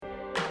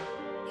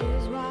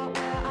is right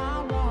where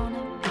I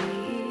wanna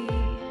be.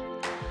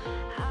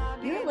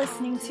 You're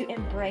listening to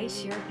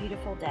Embrace Your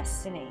Beautiful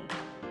Destiny,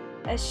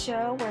 a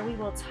show where we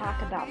will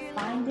talk about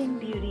finding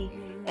beauty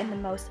in the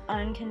most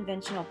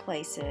unconventional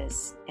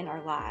places in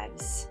our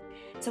lives.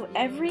 So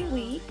every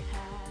week,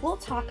 we'll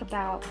talk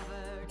about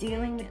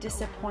dealing with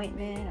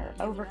disappointment or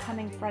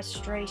overcoming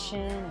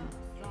frustration and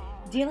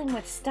dealing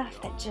with stuff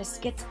that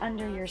just gets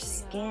under your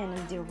skin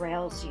and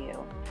derails you.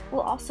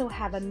 We'll also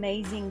have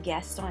amazing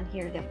guests on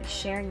here that will be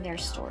sharing their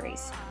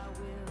stories.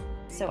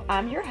 So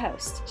I'm your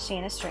host,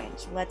 Shanna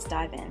Strange. Let's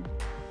dive in.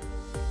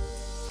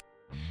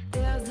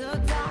 There's a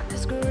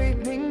darkness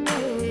creeping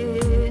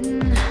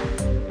in,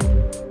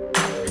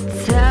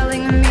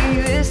 telling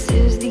me this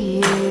is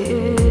the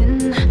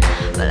end,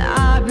 but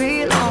I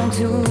belong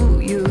to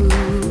you.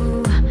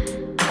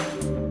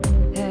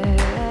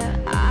 Yeah,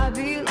 I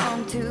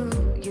belong to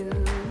you.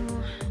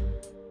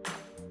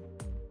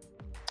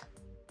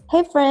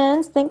 Hey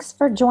friends, thanks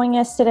for joining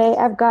us today.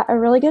 I've got a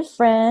really good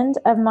friend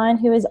of mine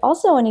who is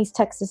also an East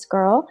Texas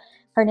girl.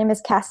 Her name is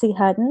Cassie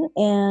Hutton,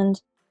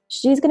 and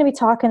she's going to be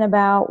talking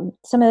about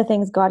some of the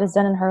things God has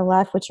done in her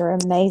life, which are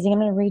amazing. I'm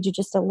going to read you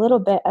just a little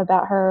bit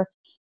about her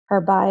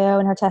bio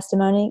and her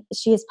testimony.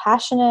 She's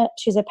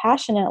a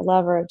passionate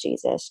lover of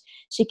Jesus.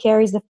 She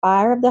carries the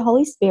fire of the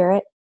Holy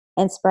Spirit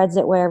and spreads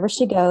it wherever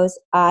she goes.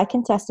 I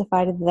can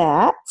testify to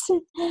that.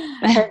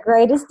 Her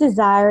greatest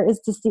desire is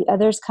to see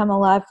others come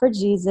alive for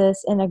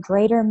Jesus in a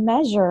greater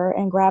measure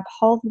and grab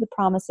hold of the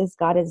promises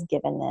God has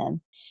given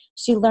them.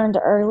 She learned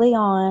early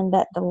on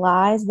that the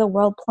lies the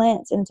world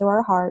plants into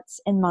our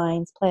hearts and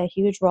minds play a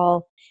huge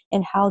role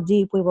in how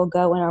deep we will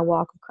go in our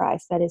walk with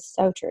Christ. That is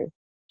so true.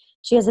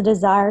 She has a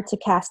desire to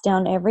cast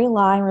down every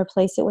lie and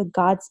replace it with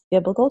God's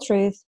biblical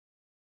truth.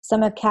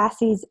 Some of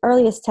Cassie's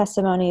earliest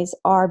testimonies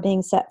are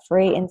being set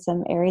free in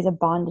some areas of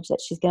bondage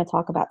that she's going to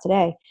talk about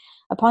today.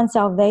 Upon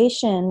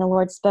salvation, the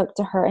Lord spoke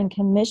to her and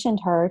commissioned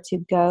her to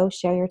go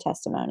share your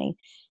testimony.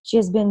 She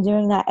has been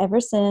doing that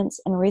ever since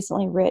and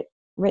recently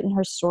written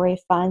her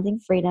story, Finding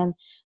Freedom,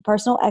 a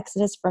personal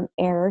exodus from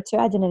error to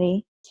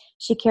identity.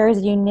 She carries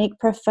a unique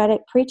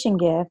prophetic preaching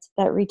gift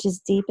that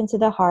reaches deep into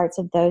the hearts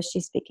of those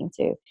she's speaking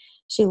to.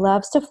 She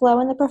loves to flow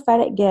in the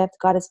prophetic gift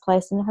God has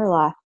placed in her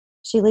life.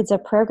 She leads a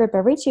prayer group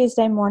every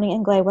Tuesday morning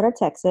in Gladewater,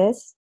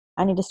 Texas.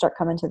 I need to start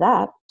coming to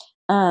that.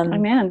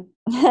 Amen.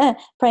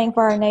 Praying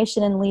for our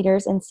nation and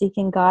leaders and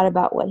seeking God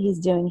about what he's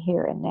doing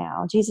here and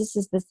now. Jesus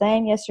is the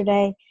same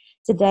yesterday,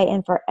 today,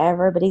 and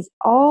forever, but he's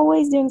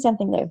always doing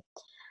something new.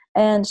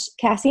 And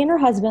Cassie and her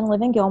husband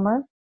live in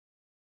Gilmer,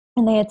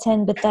 and they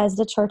attend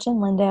Bethesda Church in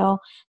Lindale.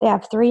 They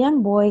have 3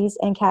 young boys,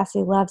 and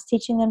Cassie loves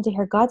teaching them to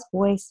hear God's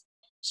voice.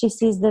 She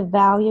sees the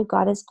value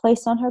God has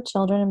placed on her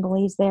children and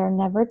believes they are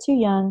never too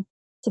young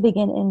to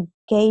begin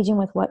engaging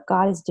with what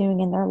God is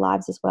doing in their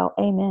lives as well.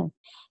 Amen.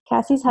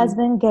 Cassie's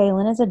husband,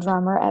 Galen, is a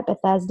drummer at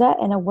Bethesda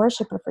and a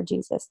worshiper for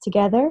Jesus.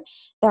 Together,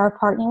 they are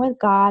partnering with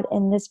God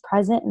in this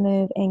present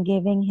move and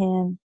giving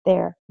him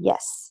their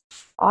yes.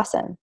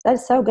 Awesome. That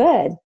is so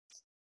good.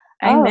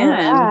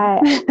 Amen. All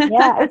right.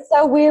 Yeah, it's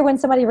so weird when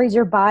somebody reads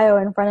your bio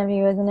in front of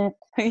you, isn't it?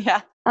 Yeah.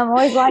 I'm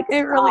always like,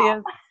 it really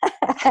is.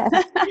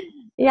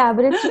 Yeah,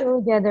 but it's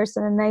really good. There's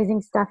some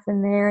amazing stuff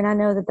in there, and I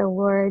know that the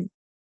Lord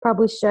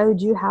probably showed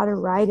you how to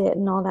write it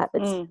and all that,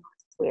 but it's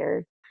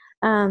weird.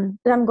 But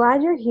I'm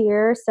glad you're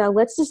here. So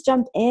let's just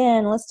jump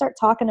in. Let's start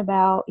talking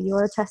about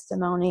your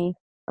testimony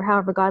or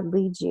however God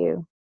leads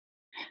you.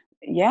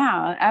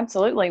 Yeah,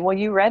 absolutely. Well,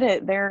 you read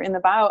it there in the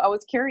bio. I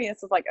was curious.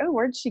 I was like, oh,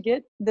 where'd she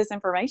get this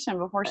information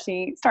before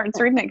she starts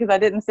reading it? Because I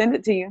didn't send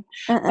it to you.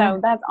 So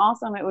that's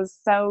awesome.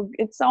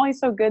 It's always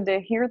so good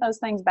to hear those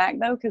things back,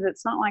 though, because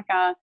it's not like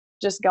I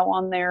just go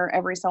on there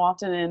every so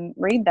often and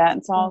read that.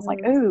 And so I was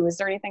like, ooh, is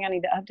there anything I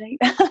need to update?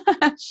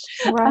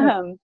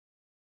 Right.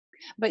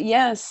 But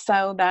yes,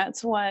 so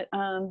that's what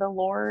the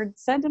Lord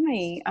said to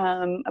me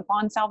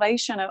upon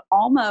salvation.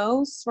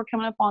 We're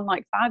coming up on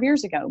like 5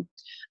 years ago.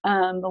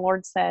 The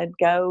Lord said,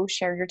 go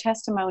share your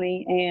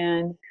testimony.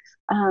 And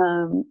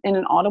in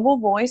an audible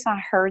voice, I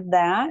heard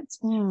that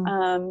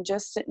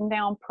just sitting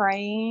down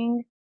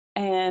praying.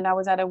 And I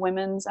was at a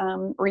women's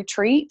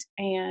retreat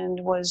and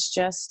was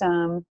just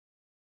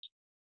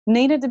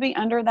needed to be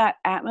under that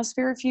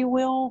atmosphere, if you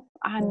will.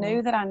 I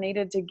knew that I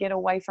needed to get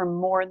away from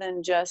more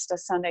than just a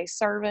Sunday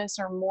service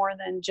or more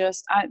than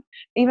just,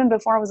 even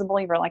before I was a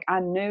believer, like I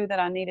knew that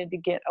I needed to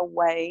get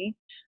away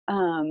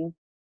and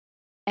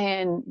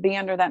be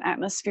under that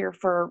atmosphere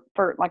for,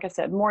 like I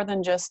said, more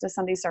than just a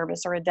Sunday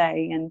service or a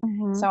day. And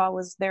so I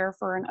was there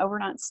for an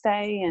overnight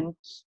stay, and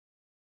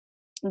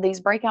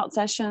these breakout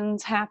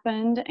sessions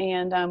happened.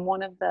 And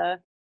one of the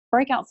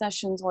breakout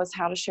sessions was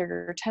how to share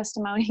your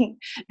testimony.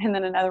 And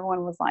then another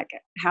one was like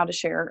how to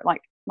share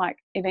like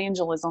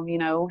evangelism,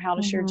 how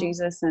to share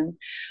Jesus. And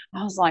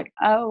I was like,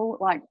 oh,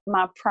 like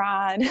my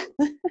pride,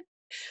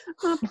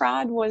 my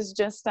pride was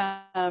just,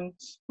 I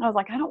was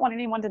like, I don't want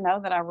anyone to know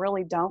that I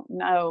really don't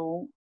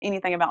know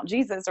anything about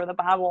Jesus or the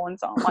Bible. And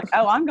so I'm like,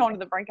 oh, I'm going to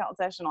the breakout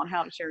session on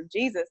how to share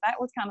Jesus. That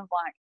was kind of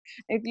like,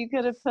 if you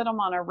could have put them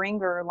on a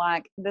ringer,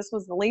 like this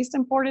was the least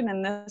important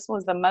and this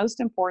was the most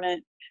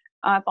important.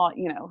 I thought,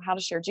 how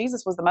to share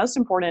Jesus was the most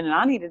important and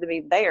I needed to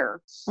be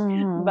there.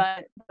 Mm-hmm.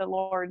 But the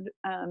Lord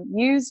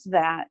used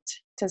that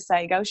to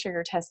say, go share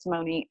your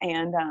testimony.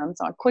 And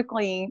so I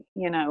quickly,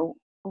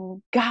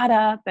 got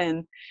up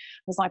and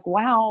was like,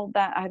 wow,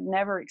 that I'd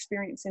never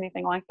experienced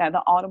anything like that,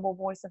 the audible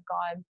voice of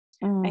God.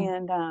 Mm-hmm.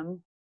 And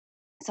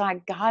so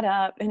I got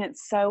up, and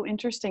it's so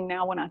interesting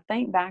now when I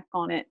think back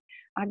on it.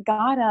 I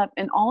got up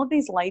and all of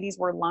these ladies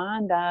were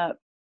lined up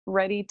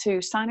ready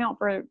to sign up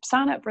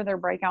for their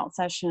breakout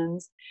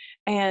sessions.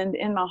 And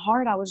in my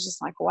heart, I was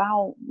just like,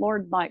 wow,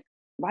 Lord, like,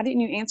 why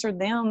didn't you answer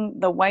them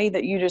the way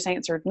that you just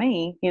answered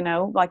me?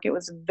 Like it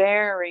was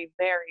very,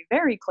 very,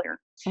 very clear.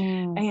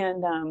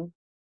 And,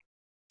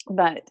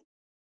 but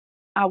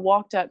I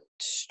walked up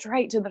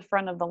straight to the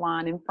front of the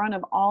line in front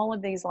of all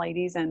of these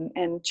ladies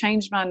and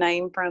changed my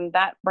name from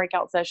that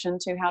breakout session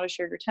to how to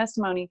share your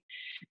testimony.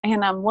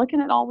 And I'm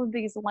looking at all of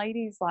these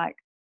ladies like,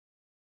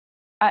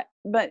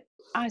 but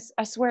I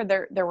swear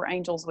there were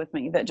angels with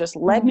me that just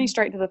led me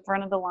straight to the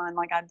front of the line.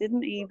 Like I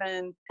didn't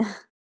even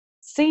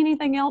see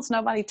anything else.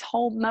 Nobody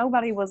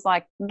was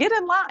like, get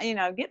in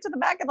line, get to the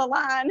back of the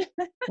line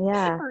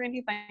or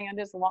anything. I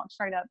just walked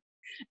straight up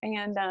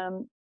and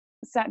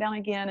sat down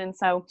again.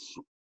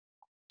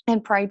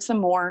 And prayed some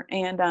more.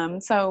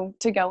 And so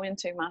to go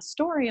into my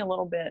story a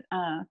little bit,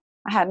 I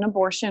had an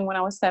abortion when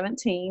I was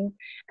 17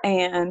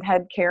 and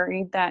had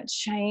carried that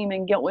shame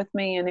and guilt with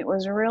me. And it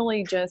was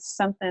really just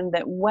something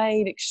that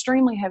weighed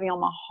extremely heavy on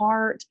my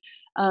heart.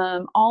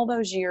 All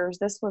those years,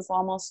 this was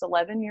almost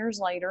 11 years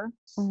later.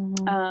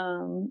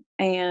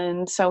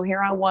 And so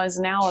here I was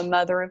now a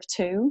mother of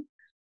two,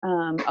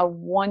 a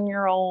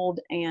 1-year-old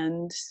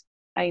and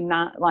I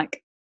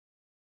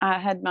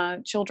had my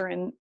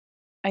children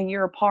a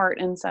year apart.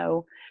 And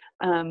so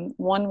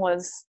one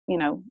was,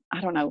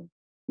 I don't know,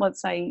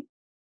 let's say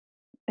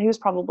he was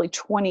probably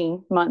 20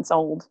 months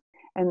old.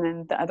 And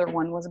then the other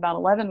one was about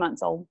 11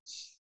 months old.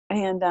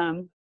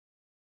 And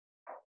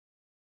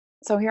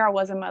so here I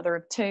was a mother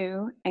of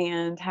two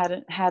and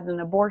had an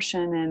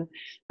abortion.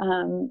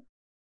 And,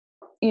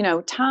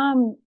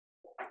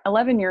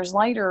 11 years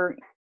later,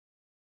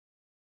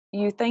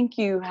 you think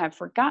you have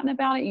forgotten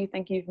about it. You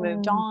think you've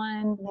moved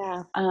on.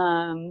 Yeah.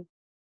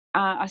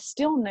 I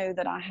still knew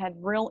that I had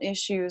real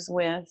issues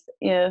with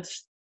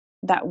if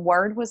that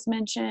word was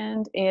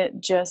mentioned. I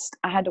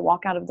had to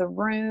walk out of the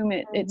room.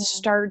 It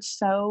stirred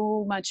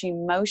so much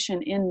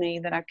emotion in me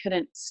that I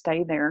couldn't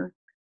stay there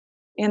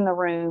in the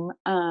room.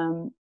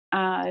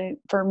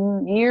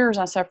 For years,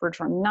 I suffered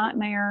from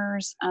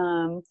nightmares,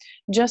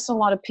 just a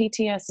lot of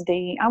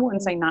PTSD. I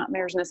wouldn't say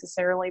nightmares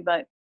necessarily,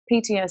 but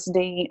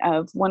PTSD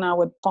of when I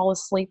would fall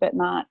asleep at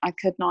night, I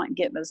could not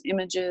get those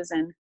images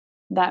and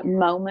that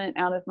moment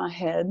out of my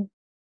head.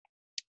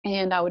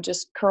 And I would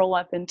just curl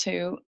up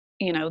into,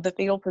 the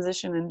fetal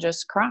position and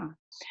just cry.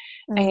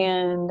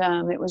 And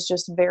it was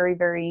just very,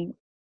 very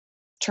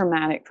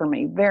traumatic for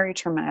me, very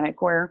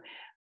traumatic where,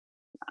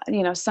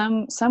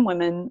 some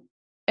women,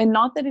 and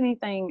not that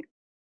anything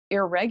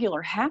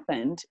irregular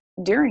happened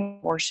during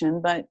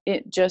abortion, but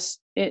it just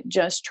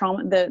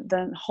trauma,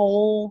 the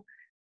whole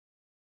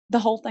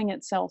thing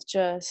itself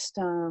just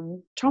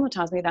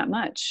traumatized me that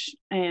much.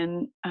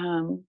 And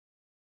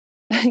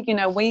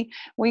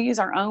we use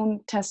our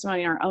own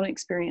testimony, our own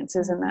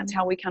experiences, and that's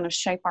how we kind of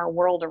shape our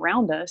world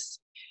around us.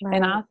 Right.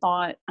 And I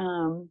thought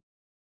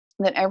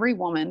that every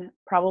woman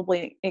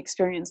probably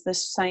experienced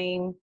this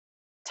same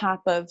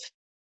type of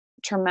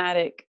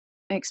traumatic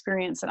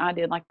experience that I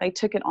did. Like they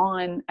took it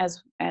on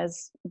as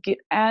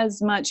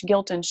much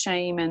guilt and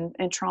shame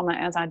and trauma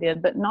as I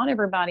did, but not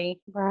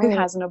everybody who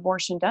has an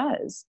abortion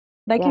does.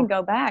 They can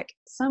go back.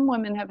 Some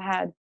women have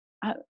had,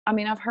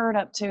 I've heard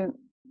up to,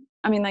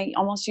 they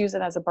almost use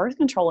it as a birth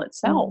control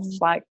itself,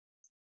 like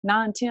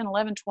 9, 10,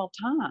 11, 12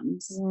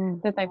 times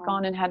that they've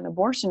gone and had an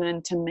abortion.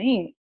 And to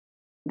me,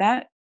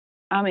 I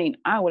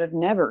would have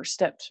never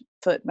stepped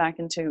foot back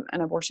into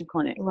an abortion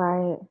clinic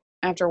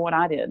after what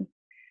I did.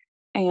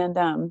 And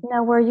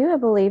now, were you a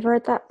believer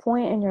at that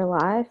point in your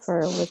life,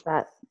 or was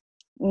that?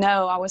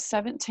 No, I was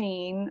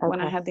 17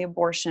 when I had the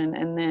abortion.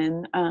 And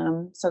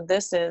then, so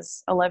this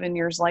is 11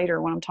 years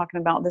later when I'm talking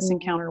about this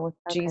encounter with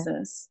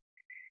Jesus.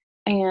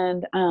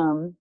 And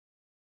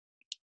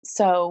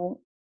so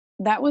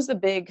that was the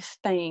big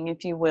thing,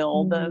 if you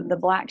will, the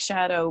black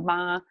shadow,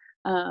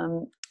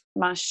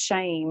 my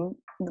shame,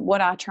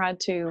 what I tried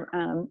to,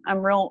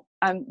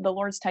 the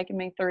Lord's taken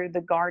me through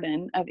the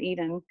Garden of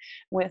Eden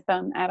with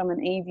Adam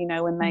and Eve,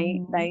 and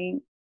they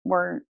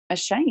were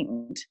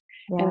ashamed.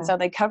 Yeah. And so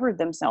they covered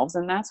themselves.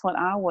 And that's what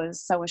I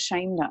was so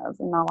ashamed of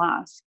in my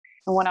life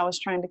and what I was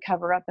trying to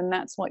cover up. And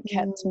that's what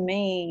kept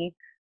me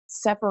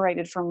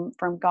separated from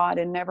God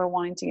and never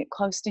wanting to get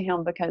close to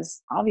him,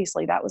 because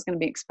obviously that was going to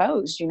be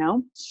exposed,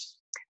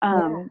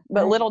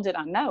 but little did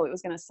I know it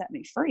was going to set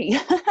me free.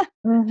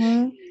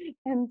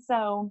 And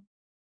so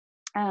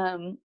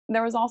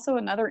There was also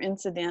another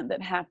incident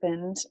that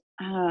happened.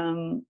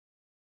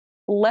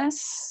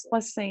 Let's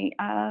see,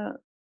 a,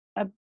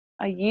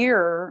 a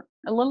year,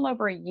 a little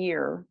over a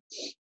year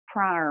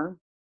prior,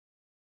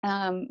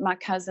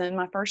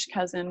 my first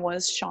cousin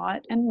was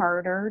shot and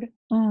murdered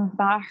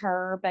by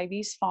her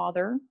baby's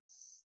father.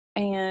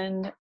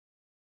 And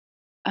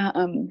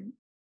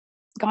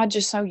God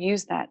just so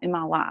used that in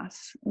my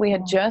life. We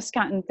had just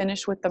gotten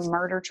finished with the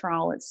murder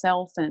trial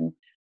itself. And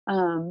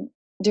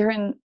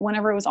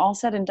whenever it was all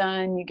said and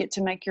done, you get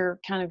to make your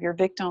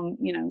victim,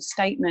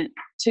 statement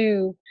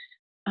to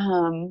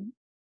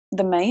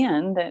the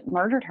man that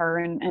murdered her.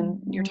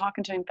 And you're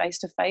talking to him face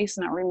to face.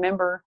 And I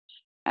remember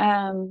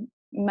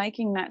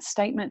making that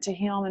statement to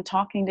him and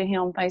talking to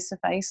him face to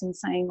face and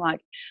saying,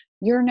 like,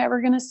 you're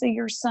never going to see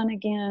your son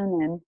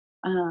again.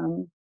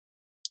 And,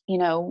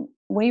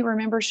 we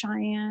remember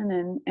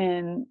Cheyenne,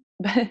 and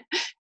but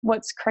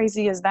what's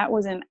crazy is that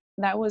was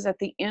at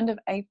the end of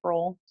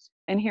April,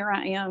 and here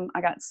I am.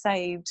 I got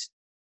saved.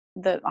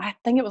 I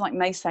think it was like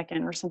May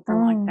 2nd or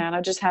something like that.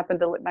 I just happened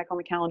to look back on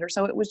the calendar,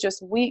 so it was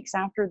just weeks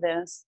after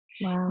this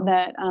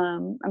that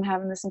I'm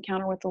having this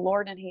encounter with the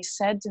Lord, and He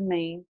said to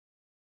me,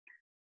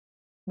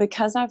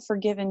 "Because I've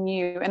forgiven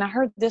you," and I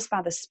heard this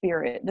by the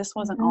Spirit. This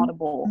wasn't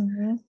audible.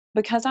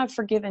 "Because I've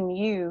forgiven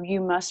you, you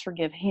must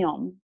forgive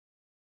him."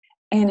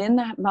 And in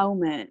that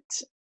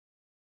moment,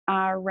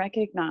 I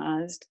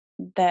recognized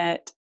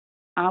that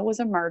I was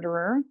a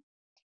murderer.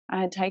 I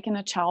had taken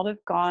a child of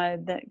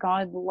God that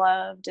God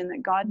loved and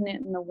that God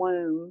knit in the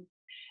womb,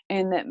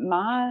 and that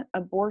my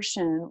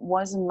abortion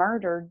was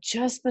murder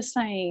just the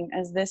same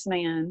as this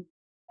man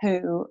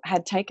who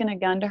had taken a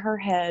gun to her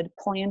head,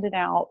 planned it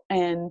out,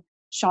 and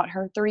shot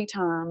her 3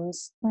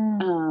 times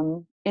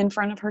in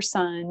front of her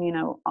son,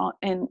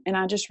 and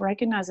I just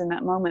recognized in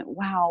that moment,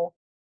 wow,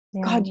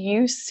 God,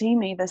 you see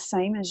me the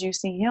same as you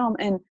see him,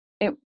 and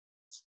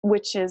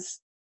which is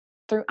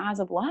through eyes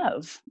of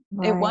love.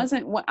 It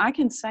wasn't what I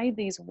can say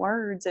these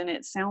words and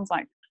it sounds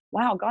like,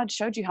 wow, God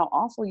showed you how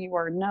awful you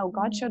were. No,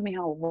 God showed me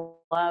how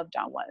loved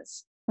I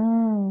was.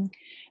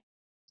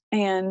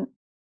 And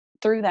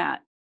through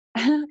that,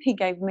 He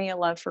gave me a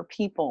love for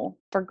people.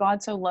 For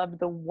God so loved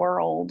the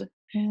world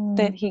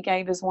that He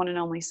gave His one and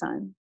only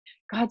Son.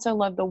 God so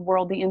loved the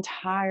world, the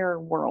entire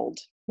world.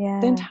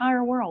 The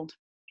entire world.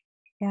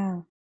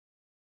 Yeah.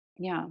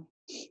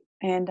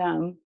 And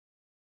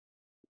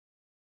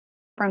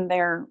from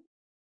there,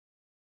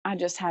 I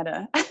just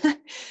had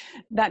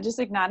that just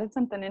ignited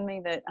something in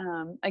me that,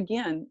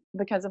 again,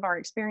 because of our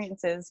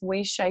experiences,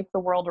 we shape the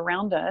world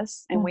around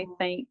us, and we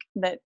think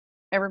that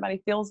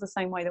everybody feels the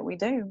same way that we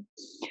do.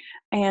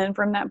 And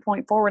from that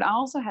point forward, I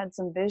also had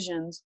some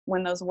visions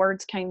when those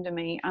words came to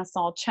me. I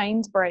saw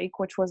chains break,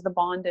 which was the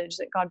bondage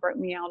that God broke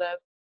me out of.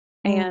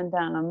 And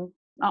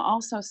I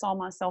also saw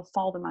myself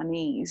fall to my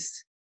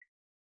knees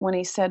when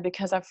He said,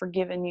 "Because I've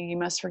forgiven you, you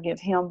must forgive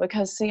him."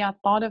 Because, see, I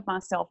thought of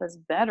myself as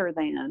better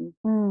than,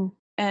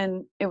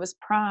 and it was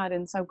pride.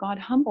 And so God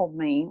humbled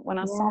me. When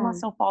I saw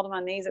myself fall to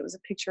my knees, it was a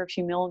picture of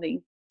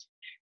humility.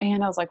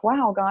 And I was like,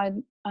 wow,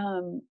 God,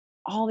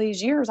 all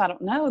these years, I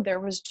don't know, there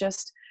was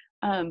just,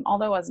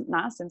 although I was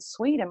nice and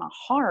sweet, in my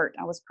heart,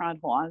 I was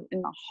prideful.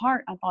 In my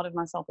heart, I thought of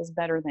myself as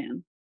better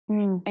than.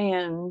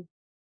 And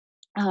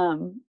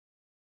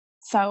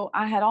so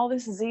I had all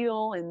this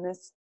zeal and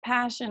this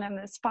passion and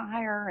this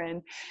fire,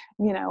 and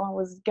I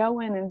was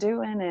going and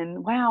doing,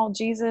 and wow,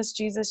 Jesus,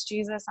 Jesus,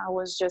 Jesus, I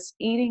was just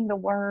eating the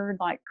word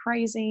like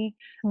crazy.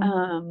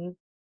 And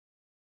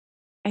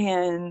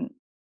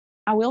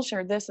I will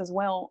share this as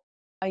well.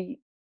 A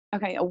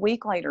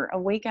week later, a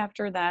week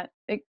after that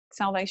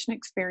salvation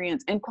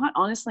experience, and quite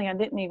honestly, I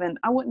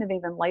wouldn't have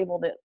even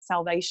labeled it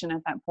salvation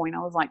at that point. I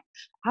was like,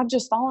 I've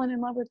just fallen in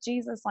love with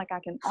Jesus. Like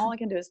all I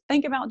can do is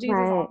think about Jesus.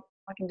 All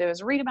I can do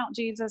is read about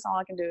Jesus. All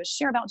I can do is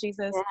share about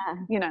Jesus.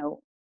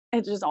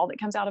 It's just all that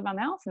comes out of my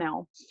mouth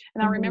now.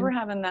 And I remember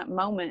having that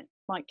moment,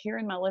 like here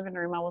in my living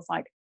room, I was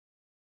like,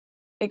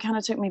 it kind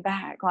of took me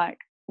back, like,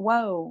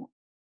 whoa,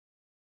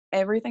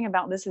 everything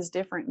about this is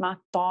different. My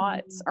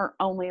thoughts are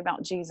only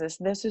about Jesus.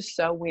 This is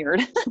so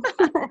weird.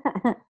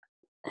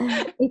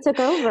 He took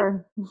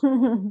over.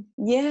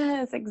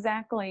 Yes,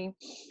 exactly.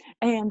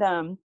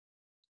 And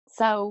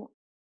so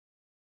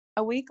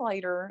a week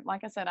later,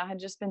 like I said, I had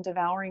just been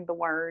devouring the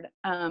word.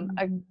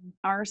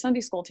 Our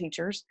Sunday school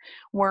teachers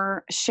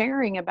were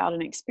sharing about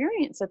an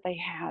experience that they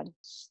had.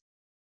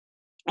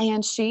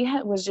 And she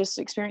was just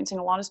experiencing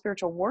a lot of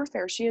spiritual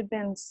warfare. She had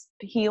been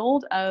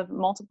healed of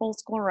multiple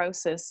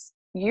sclerosis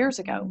years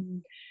ago.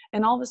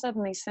 And all of a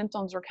sudden, these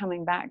symptoms were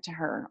coming back to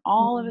her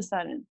all of a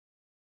sudden.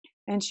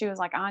 And she was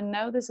like, I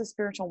know this is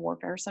spiritual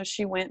warfare. So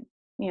she went,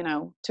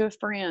 to a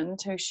friend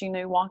who she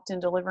knew walked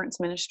in deliverance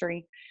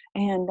ministry.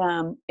 And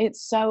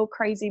it's so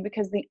crazy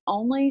because the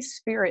only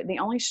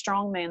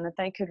strong man that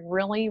they could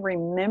really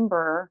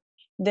remember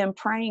them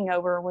praying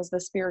over was the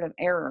spirit of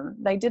error.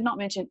 They did not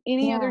mention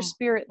any other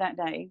spirit that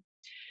day.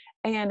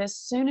 And as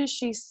soon as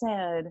she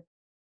said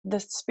the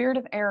spirit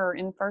of error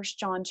in 1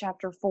 John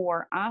chapter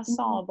 4, I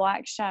saw a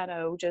black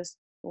shadow just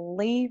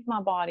leave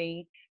my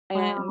body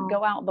and Wow.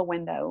 go out the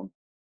window.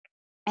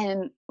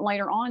 And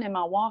later on in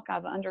my walk,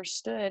 I've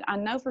understood, I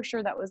know for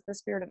sure that was the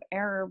spirit of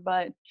error,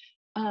 but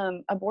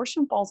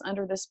abortion falls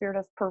under the spirit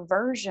of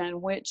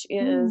perversion, which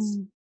is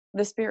Mm.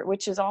 the spirit,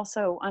 which is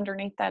also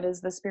underneath that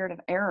is the spirit of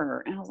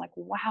error. And I was like,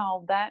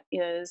 wow, that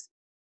is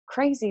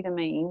crazy to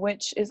me,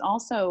 which is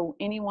also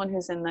anyone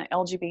who's in the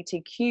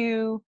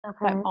LGBTQ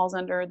that Okay. falls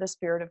under the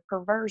spirit of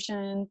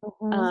perversion.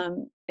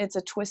 Mhm. It's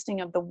a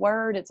twisting of the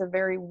word. It's a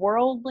very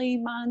worldly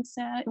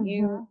mindset.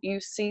 You Mhm. you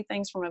see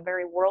things from a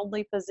very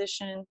worldly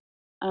position,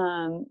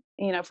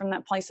 from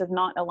that place of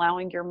not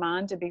allowing your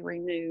mind to be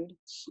renewed.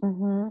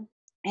 Mhm.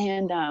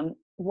 And That's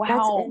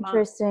wow, my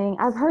interesting.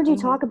 I've heard you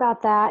mhm. talk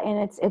about that, and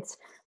it's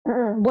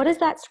what does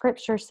that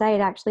scripture say?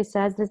 It actually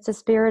says it's a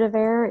spirit of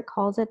error. It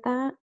calls it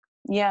that.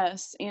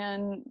 Yes,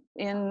 in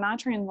my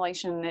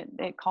translation,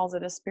 it calls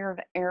it a spirit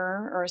of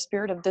error or a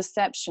spirit of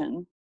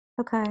deception.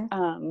 Okay.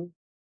 Um,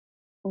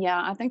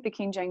 yeah, I think the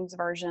King James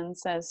version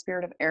says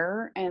spirit of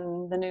error,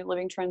 and the New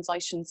Living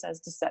Translation says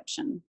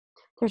deception.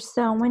 There's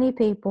so many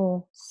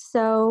people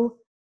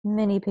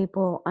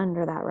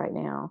under that right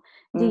now.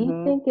 Do you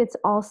Mm-hmm. think it's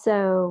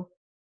also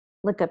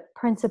like a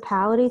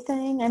principality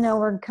thing? I know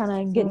we're kind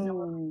of getting a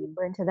little Mm.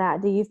 deeper into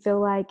that. Do you feel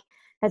like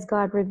has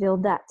God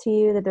revealed that to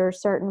you that there are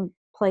certain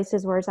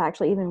places where it's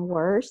actually even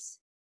worse?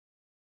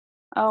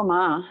 Oh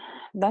my,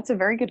 that's a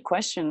very good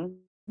question.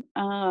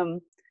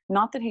 Um,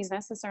 Not that he's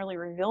necessarily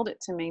revealed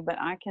it to me, but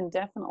I can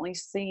definitely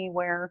see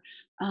where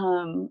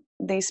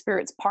these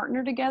spirits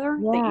partner together,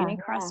 the Yeah,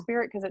 Antichrist yeah.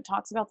 spirit, because it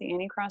talks about the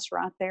Antichrist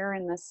right there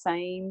in the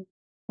same.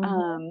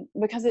 Mhm.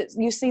 Because it's,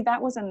 you see,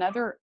 that was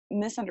another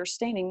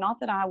misunderstanding. Not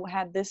that I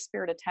had this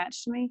spirit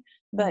attached to me,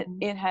 but Mhm.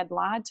 it had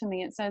lied to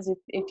me. It says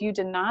if you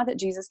deny that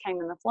Jesus came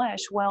in the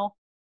flesh, well,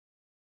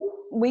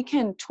 we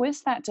can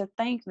twist that to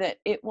think that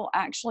it will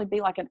actually be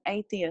like an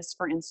atheist,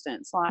 for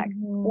instance, like,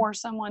 Mhm. or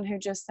someone who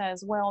just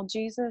says, well,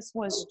 Jesus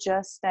was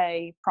just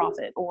a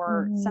prophet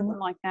or Mhm. something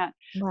like that.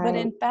 But Right.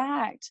 in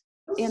fact,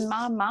 in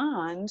my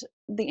mind,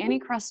 the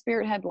Antichrist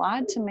spirit had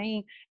lied to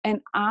me,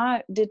 and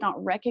I did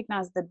not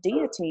recognize the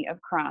deity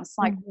of Christ.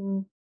 Like,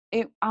 Mhm.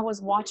 I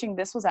was watching,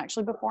 this was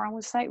actually before I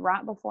was saved,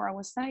 right before I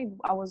was saved,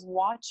 I was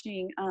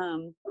watching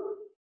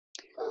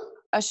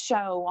a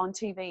show on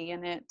TV,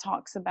 and it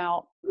talks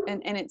about,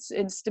 and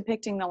it's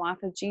depicting the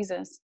life of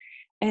Jesus,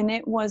 and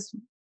it was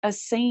a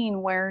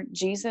scene where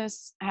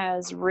Jesus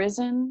has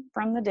risen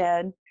from the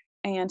dead,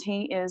 and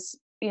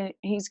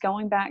he's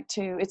going back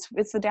to,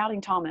 it's the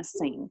doubting Thomas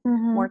scene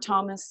where Mhm.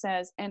 Thomas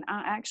says, and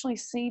I actually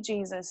see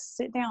Jesus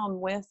sit down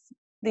with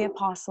the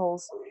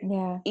apostles,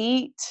 Yeah.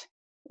 eat,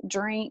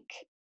 drink,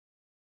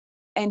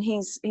 and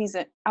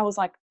I was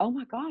like, oh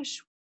my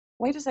gosh,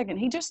 wait a second,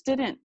 he just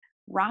didn't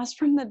rise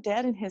from the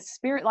dead in his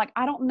spirit. Like,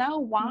 I don't know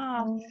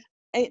why Mhm.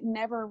 it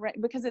never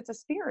because it's a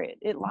spirit,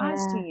 it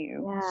lies to Yeah.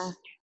 you. Yeah.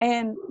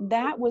 And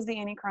that was the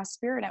Antichrist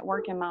spirit at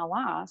work in my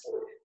life,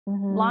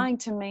 Mhm. lying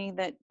to me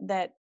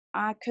that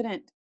I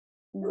couldn't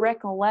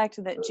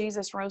recollect that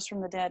Jesus rose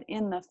from the dead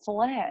in the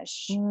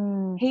flesh.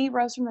 Mm. He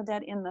rose from the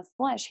dead in the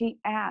flesh. He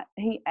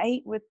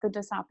ate with the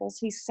disciples.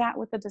 He sat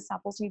with the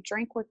disciples. He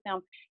drank with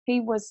them.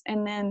 He was,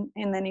 and then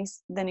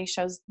he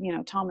shows,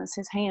 Thomas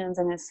his hands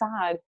and his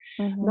side.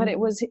 But Mhm. it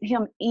was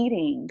him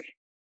eating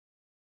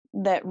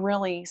that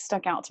really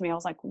stuck out to me. I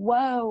was like,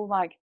 whoa,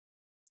 like,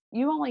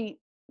 you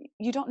only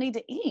you don't need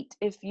to eat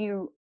if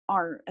you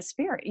are a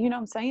spirit. You know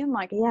what I'm saying?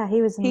 Like, Yeah,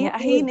 he was he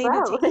he was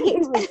needed to broke. eat.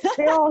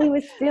 He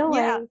was still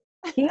Yeah.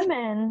 a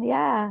human,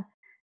 yeah.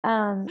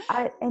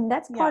 I and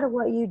that's part Yeah. of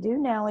what you do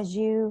now is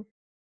you,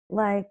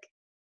 like,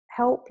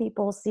 help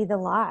people see the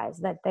lies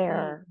that Mm.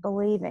 they're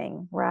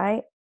believing,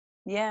 right?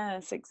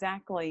 Yes,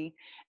 exactly.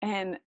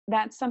 And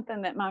that's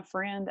something that my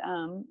friend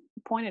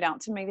pointed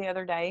out to me the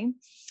other day.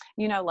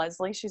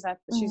 Leslie, she's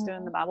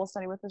doing the Mhm. Bible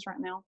study with us right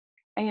now.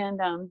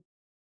 And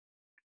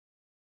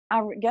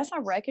guess I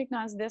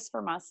recognized this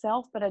for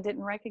myself, but I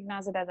didn't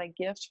recognize it as a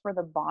gift for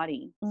the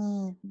body.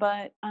 Mm.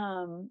 But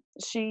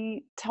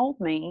she told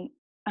me,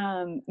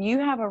 you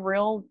have a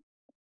real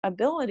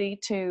ability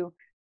to,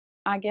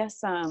 I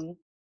guess,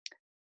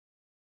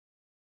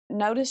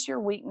 notice your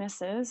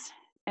weaknesses,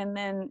 and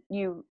then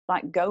you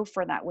like go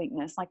for that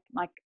weakness, like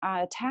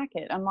I attack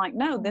it. I'm like,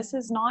 no, this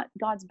is Mhm. not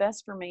God's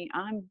best for me.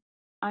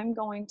 I'm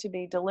going to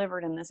be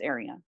delivered in this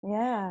area.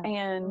 Yeah.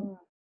 And Mm.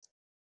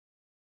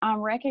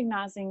 I'm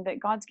recognizing that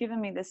God's given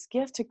me this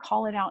gift to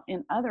call it out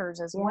in others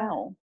as Yeah.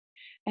 well.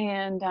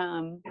 And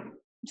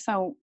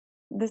so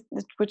this,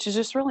 which is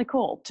just really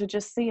cool to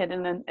just see it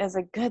and then as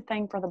a good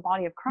thing for the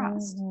body of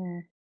Christ.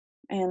 Mhm.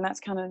 And that's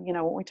kind of,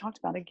 what we talked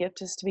about. A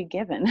gift is to be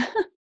given.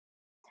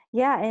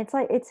 Yeah, and it's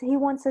like he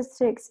wants us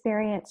to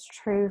experience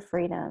true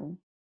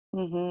freedom.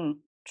 Hmm.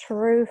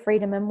 True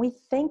freedom, and we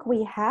think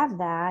we have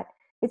that.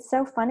 It's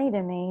so funny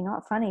to me,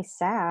 not funny,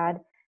 sad,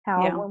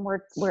 how Yeah. when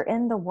we're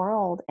in the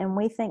world and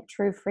we think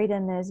true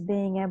freedom is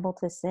being able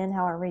to sin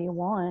however you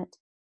want,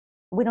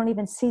 we don't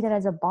even see that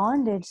as a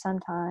bondage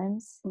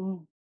sometimes.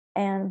 Mm.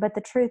 And but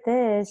the truth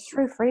is,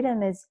 true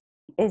freedom is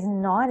is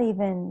not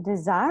even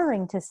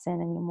desiring to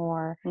sin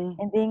anymore,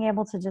 and being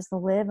able to just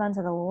live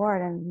unto the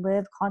Lord and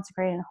live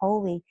consecrated and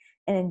holy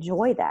and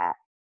enjoy that,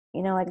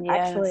 like Yes.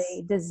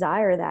 actually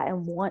desire that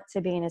and want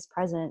to be in his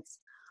presence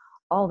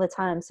all the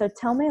time. So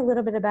tell me a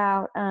little bit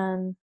about,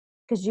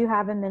 because you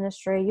have a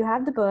ministry, you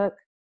have the book.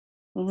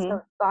 Hmm.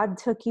 So God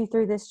took you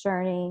through this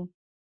journey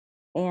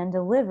and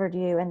delivered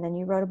you, and then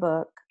you wrote a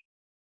book,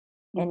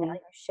 and now Hmm. you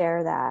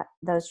share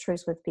those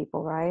truths with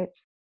people, right?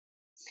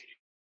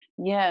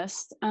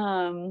 Yes.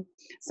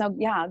 So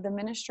yeah, the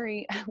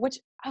ministry, which,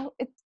 oh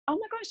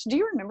my gosh, do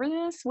you remember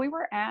this? We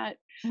were at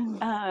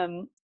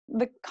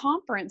the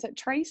conference at I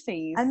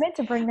Tracy's. meant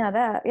to bring that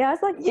up. Yeah,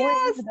 it's like 4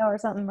 years Yes. ago or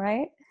something,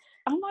 right?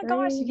 Oh my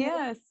gosh, 3 years.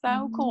 yes. So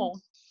Mhm. cool.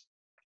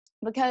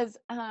 Because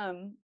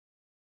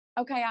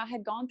okay, I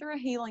had gone through a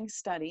healing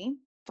study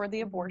for the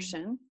Mhm.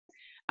 abortion.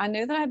 I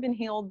knew that I'd been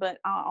healed, but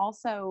I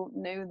also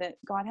knew that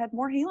God had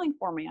more healing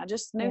for me. I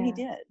just knew he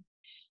Yeah. did.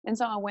 And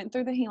so I went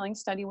through the healing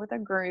study with a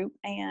group,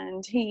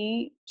 and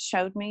he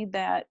showed me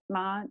that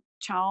my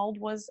child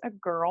was a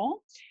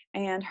girl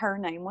and her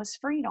name was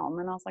Freedom.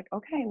 And I was like,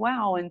 okay,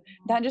 wow. And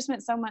that just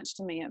meant so much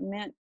to me. It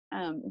meant,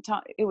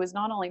 it was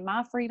not only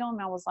my freedom.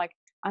 I was like,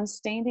 I'm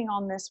standing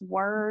on this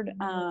word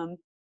Mhm.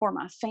 for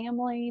my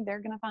family.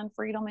 They're going to find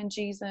freedom in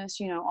Jesus,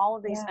 all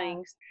of these Yeah.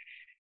 things.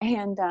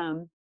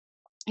 And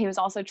he was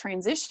also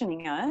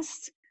transitioning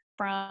us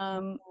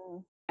from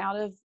Mhm. out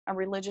of a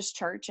religious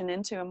church and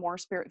into a more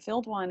spirit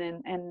filled one.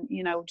 And,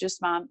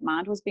 just my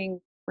mind was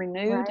being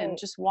renewed and Right.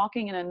 just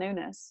walking in a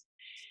newness.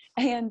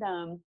 And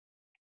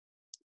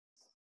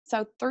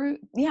so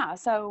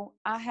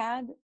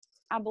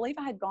I believe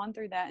I had gone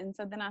through that. And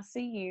so then I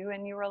see you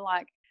and you were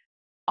like,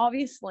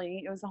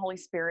 obviously it was the Holy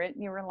Spirit.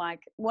 And you were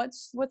like,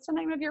 what's the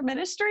name of your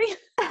ministry?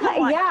 And I'm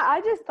like, Yeah,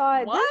 I just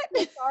thought this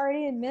what? is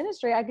already in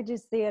ministry. I could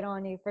just see it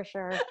on you for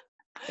sure.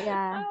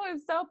 Yeah. Oh,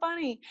 it's so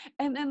funny.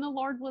 And then the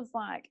Lord was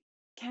like,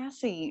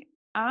 Cassie,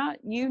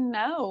 you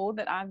know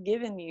that I've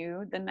given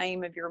you the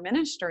name of your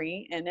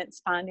ministry and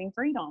it's Finding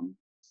Freedom.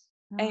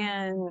 Oh,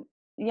 And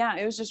yeah,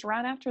 it was just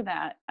right after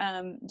that.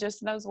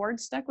 Just those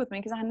words stuck with me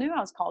because I knew I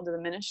was called to the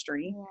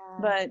ministry, yeah.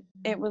 but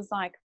it was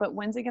like, but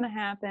when's it going to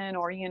happen?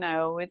 Or,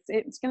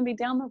 it's going to be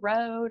down the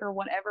road or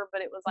whatever.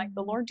 But it was like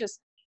the Mhm. Lord just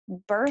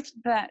birthed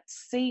that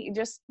seed,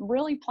 just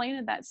really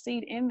planted that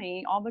seed in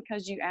me, all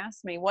because you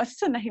asked me, what's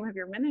the name of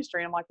your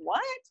ministry? And I'm like,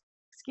 what?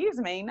 Excuse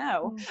me,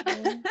 no.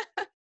 Mhm.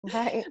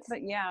 Right.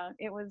 But yeah,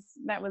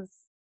 that was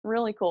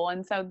really cool.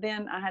 And so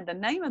then I had the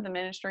name of the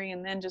ministry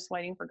and then just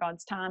waiting for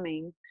God's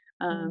timing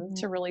to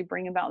Mhm. really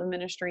bring about the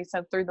ministry.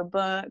 So through the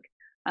book,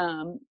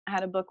 I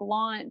had a book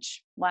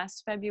launch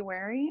last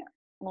February,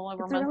 a little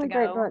over a It's a month really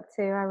great ago. book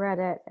too. I read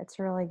it. It's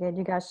really good.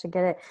 You guys should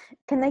get it.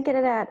 Can they get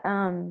it at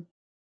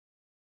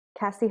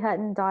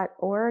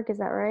CassieHutton.org? Is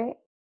that right?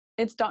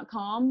 It's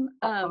 .com,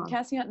 .com.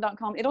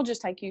 CassieHutton.com. It'll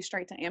just take you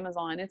straight to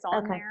Amazon. It's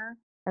on Okay. there,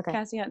 Okay.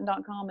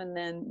 CassieHutton.com, and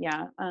then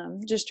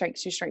just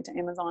takes you straight to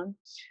Amazon.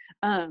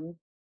 Um,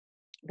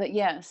 but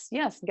yes,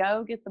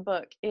 go get the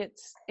book.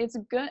 It's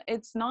good.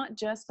 It's not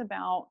just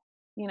about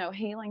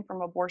healing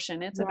from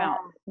abortion. It's Yeah. about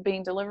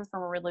being delivered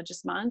from a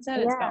religious mindset.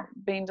 It's Yeah. about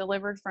being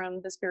delivered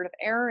from the spirit of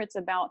error. It's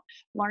about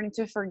learning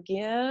to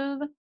forgive.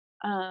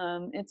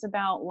 It's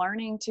about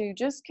learning to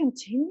just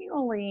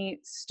continually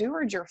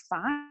steward your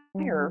fire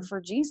Mhm. for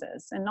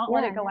Jesus and not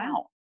let Yeah. it go Yeah.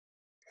 out.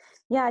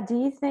 Yeah, do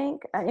you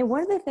think, and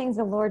one of the things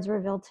the Lord's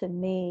revealed to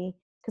me,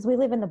 because we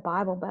live in the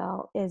Bible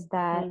Belt, is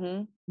that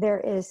Mm-hmm. there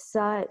is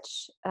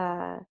such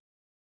a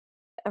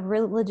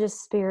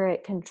religious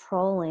spirit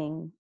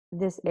controlling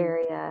this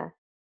area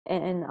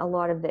and a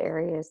lot of the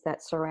areas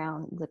that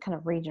surround the kind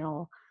of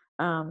regional.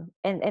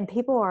 And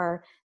people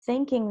are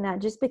thinking that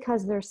just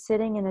because they're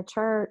sitting in a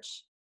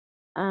church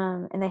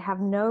and they have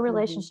no Mm-hmm.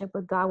 relationship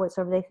with God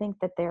whatsoever, they think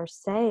that they're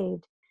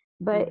saved.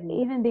 But Mm-hmm.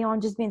 even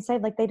beyond just being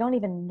saved, like they don't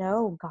even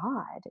know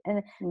God.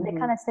 And they Mm-hmm.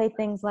 kind of say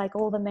things like,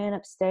 oh, the man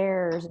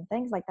upstairs and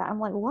things like that. I'm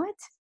like, what?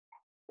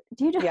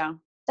 Do you Yeah.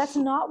 that's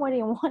not what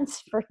he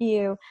wants for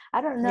you.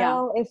 I don't Yeah.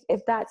 know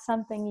if that's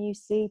something you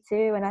see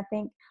too. And I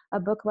think a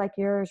book like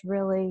yours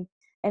really,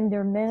 and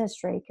their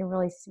ministry can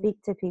really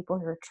speak to people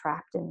who are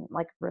trapped in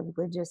like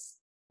religious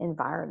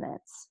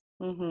environments.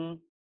 Mm-hmm.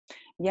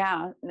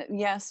 Yeah,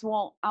 yes.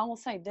 Well, I will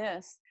say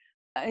this,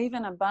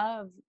 even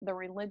above the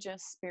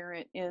religious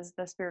spirit is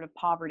the spirit of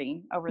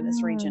poverty over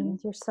this region.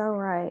 You're so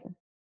right.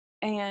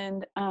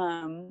 And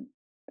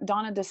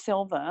Donna De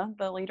Silva,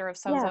 the leader of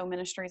Yeah. Sozo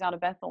Ministries out of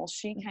Bethel,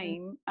 she Mhm.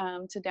 came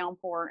to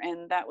Downpour,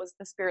 and that was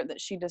the spirit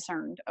that she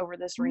discerned over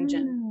this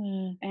region.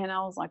 Mm. And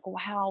I was like,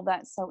 wow,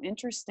 that's so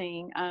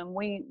interesting.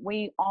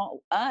 We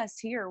all us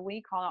here,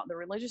 we call out the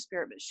religious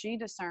spirit, but she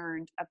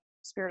discerned a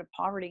spirit of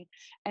poverty.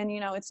 And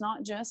it's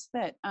not just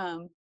that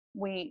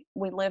we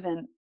live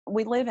in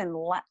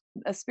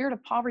a spirit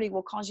of poverty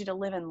will cause you to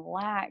live in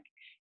lack,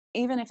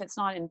 even if it's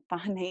not in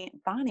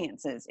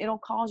finances. It'll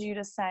cause you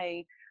to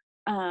say,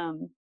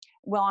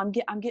 well, I'm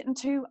getting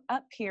too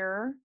up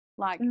here.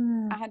 Like I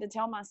Mm. had to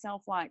tell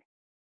myself, like,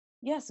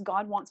 yes,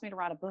 God wants me to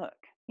write a book.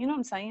 You know what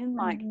I'm saying?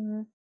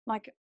 Mhm.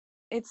 Like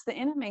it's the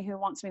enemy who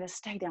wants me to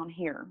stay down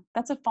here.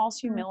 That's a false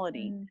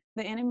humility. Mhm.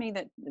 The enemy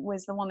that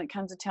was the one that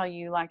comes to tell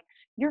you, like,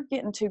 you're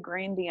getting too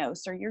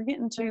grandiose, or you're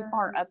getting too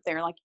far up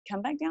there. Like,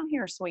 come back down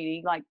here,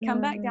 sweetie. Like, come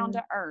back down Mhm.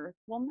 to earth.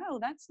 Well, no,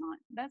 that's not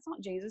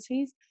Jesus.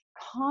 He's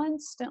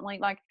constantly,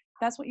 like,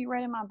 that's what you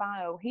read in my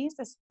bio. He's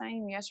the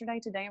same yesterday,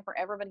 today, and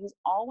forever, but he's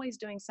always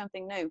doing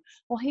something new.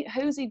 Well,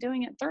 who's he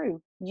doing it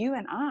through? You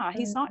and I.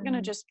 He's not going to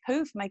Mhm. just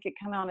poof, make it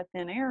come out of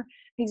thin air.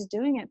 He's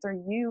doing it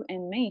through you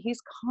and me.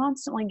 He's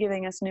constantly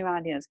giving us new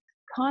ideas,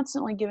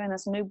 constantly giving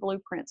us new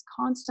blueprints,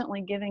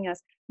 constantly giving us,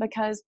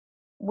 because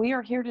we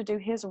are here to do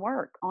his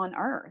work on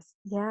earth.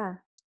 Yeah.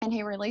 And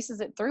he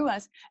releases it through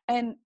us.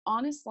 And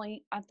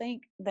honestly, I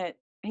think that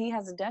he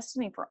has a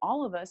destiny for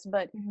all of us.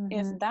 But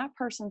if Mhm. that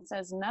person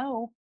says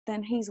no,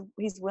 then he's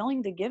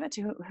willing to give it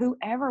to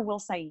whoever will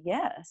say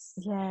yes.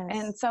 And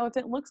Yes. so if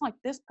it looks like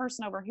this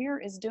person over here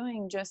is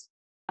doing just,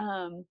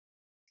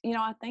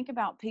 I think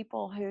about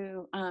people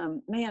who,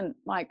 man,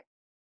 like,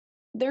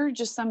 there are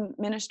just some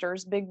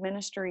ministers, big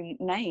ministry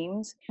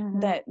names Mhm.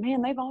 that,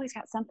 man, they've always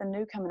got something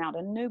new coming out,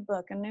 a new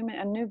book, a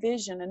new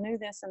vision, a new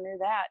this, a new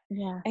that.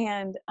 Yeah.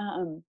 And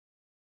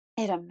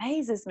it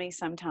amazes me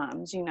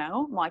sometimes,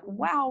 I'm like, Mhm.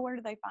 wow, where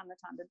do they find the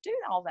time to do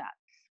all that?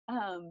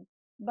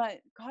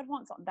 But God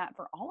wants that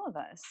for all of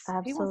us.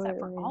 He wants that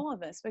for Absolutely. all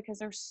of us, because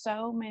there's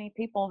so many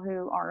people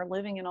who are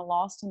living in a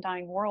lost and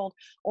dying world,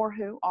 or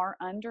who are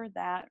under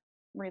that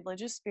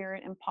religious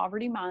spirit and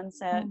poverty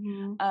mindset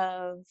Mhm.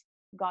 of,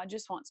 God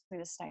just wants me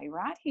to stay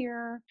right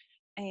here.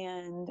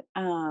 And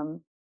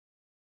I'll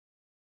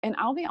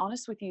be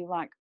honest with you,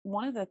 like,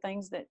 one of the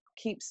things that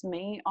keeps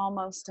me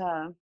almost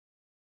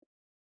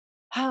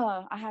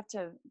I have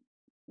to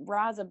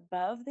rise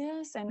above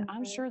this, and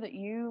I'm Mhm. sure that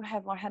you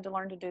have had to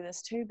learn to do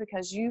this too,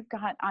 because you've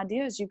got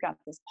ideas. You've got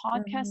this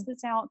podcast Mhm.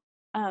 that's out.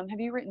 Have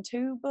you written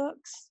 2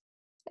 books?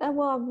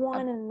 Well, Uh,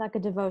 one and like a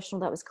devotional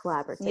that was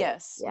collaborative.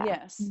 yes, Yeah.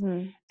 yes.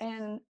 Mhm.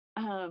 And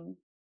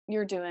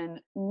you're doing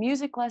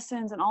music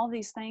lessons and all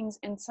these things,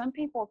 and some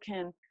people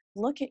can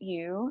look at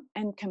you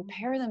and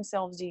compare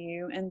themselves to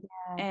you, and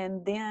Yeah.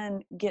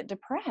 then get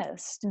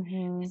depressed.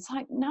 Mhm. It's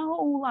like, no,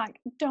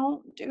 like,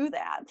 don't do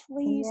that.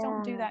 Please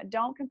don't do Yeah. that.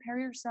 Don't compare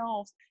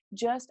yourselves.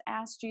 Just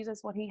ask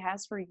Jesus what he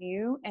has for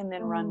you, and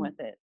then run Mm. with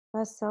it.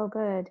 That's so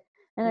good.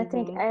 And I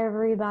think Hmm.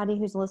 everybody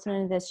who's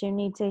listening to this, you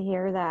need to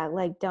hear that.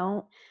 Like,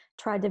 don't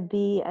try to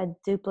be a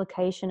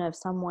duplication of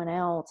someone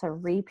else, a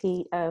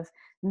repeat of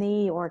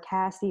me or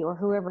Cassie or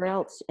whoever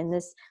else in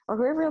this, or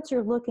whoever else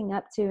you're looking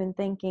up to and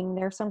thinking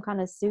they're some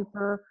kind of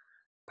super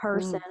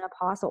person, Mm,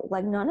 apostle.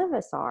 Like, none of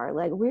us are.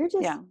 Like, we're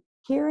just yeah,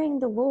 hearing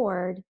the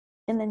Lord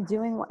and then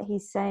doing what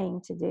he's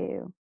saying to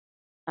do.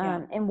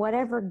 yeah, And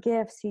whatever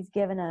gifts he's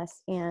given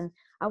us. And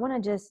I want to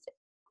just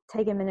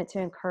take a minute to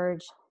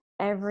encourage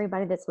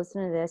everybody that's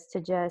listening to this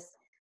to just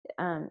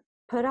um,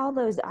 put all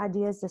those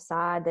ideas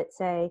aside that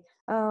say,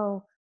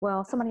 oh,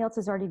 well, somebody else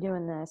is already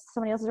doing this.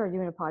 Somebody else is already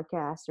doing a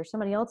podcast, or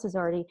somebody else is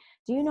already.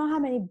 Do you know how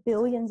many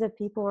billions of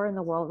people are in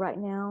the world right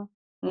now?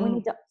 And we mm,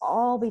 need to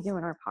all be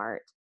doing our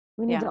part.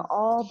 We need to yeah,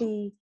 all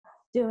be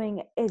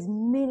doing as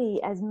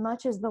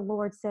much as the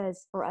Lord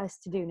says for us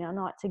to do. Now,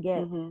 not to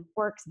get hmm,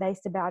 works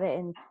based about it,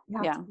 and you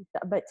have yeah, to,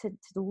 but to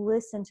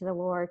listen to the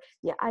Lord.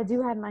 Yeah, I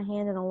do have my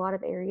hand in a lot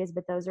of areas,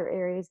 but those are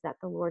areas that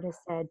the Lord has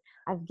said,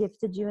 I've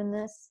gifted you in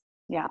this.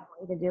 I yeah. want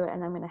you to do it,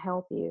 and I'm going to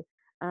help you.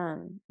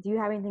 Do you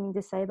have anything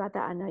to say about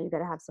that? I know you got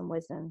to have some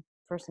wisdom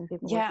for some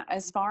people Yeah,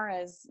 as listening. far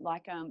as,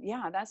 like,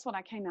 yeah, that's what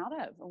I came out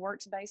of, a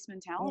works-based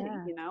mentality,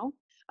 Yeah.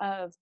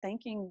 of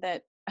thinking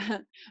that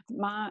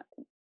my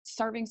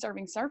serving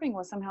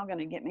was somehow going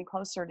to get me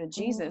closer to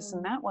Jesus,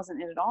 and Mm, that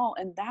wasn't it at all.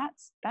 And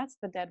that's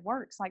the dead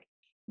works. Like,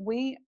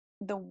 the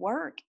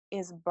work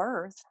is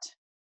birthed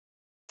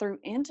through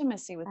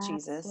intimacy with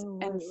Jesus,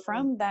 and absolutely.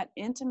 from that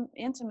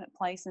intimate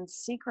place and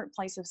secret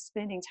place of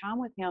spending time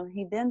with him,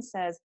 he then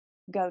says,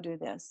 go do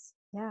this.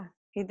 Yeah.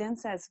 He then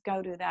says,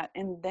 go do that.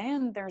 And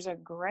then there's a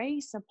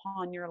grace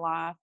upon your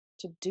life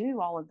to do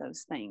all of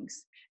those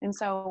things. And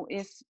so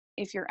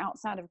if you're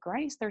outside of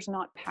grace, there's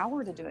not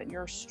power to do it.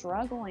 You're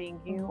struggling.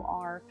 You Mm,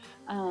 are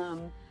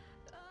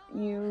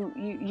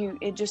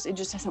it just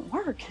doesn't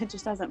work. It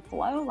just doesn't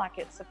flow like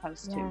it's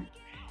supposed yeah. to.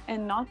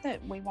 And not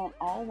that we won't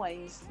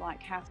always,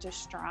 like, have to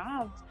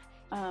strive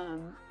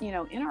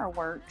in our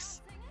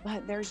works,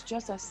 but there's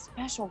just a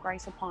special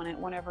grace upon it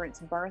whenever it's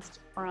birthed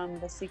from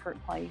the secret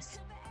place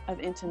of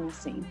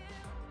intimacy.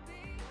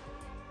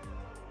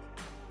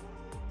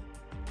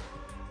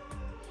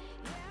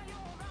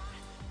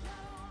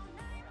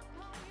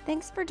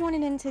 Thanks for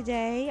joining in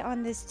today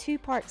on this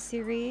 2-part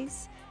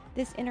series.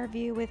 This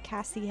interview with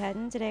Cassie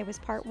Hutton today was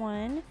part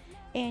 1,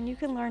 and you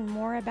can learn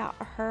more about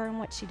her and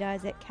what she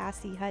does at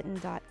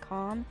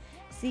CassieHutton.com,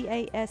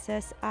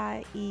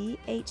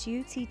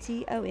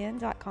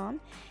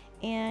 CassieHutton.com,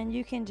 and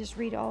you can just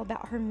read all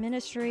about her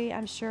ministry.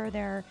 I'm sure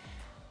there are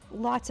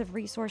lots of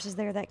resources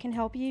there that can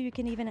help you. You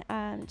can even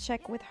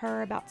check with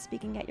her about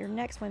speaking at your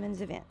next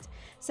women's event.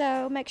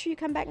 So make sure you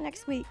come back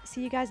next week.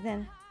 See you guys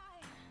then.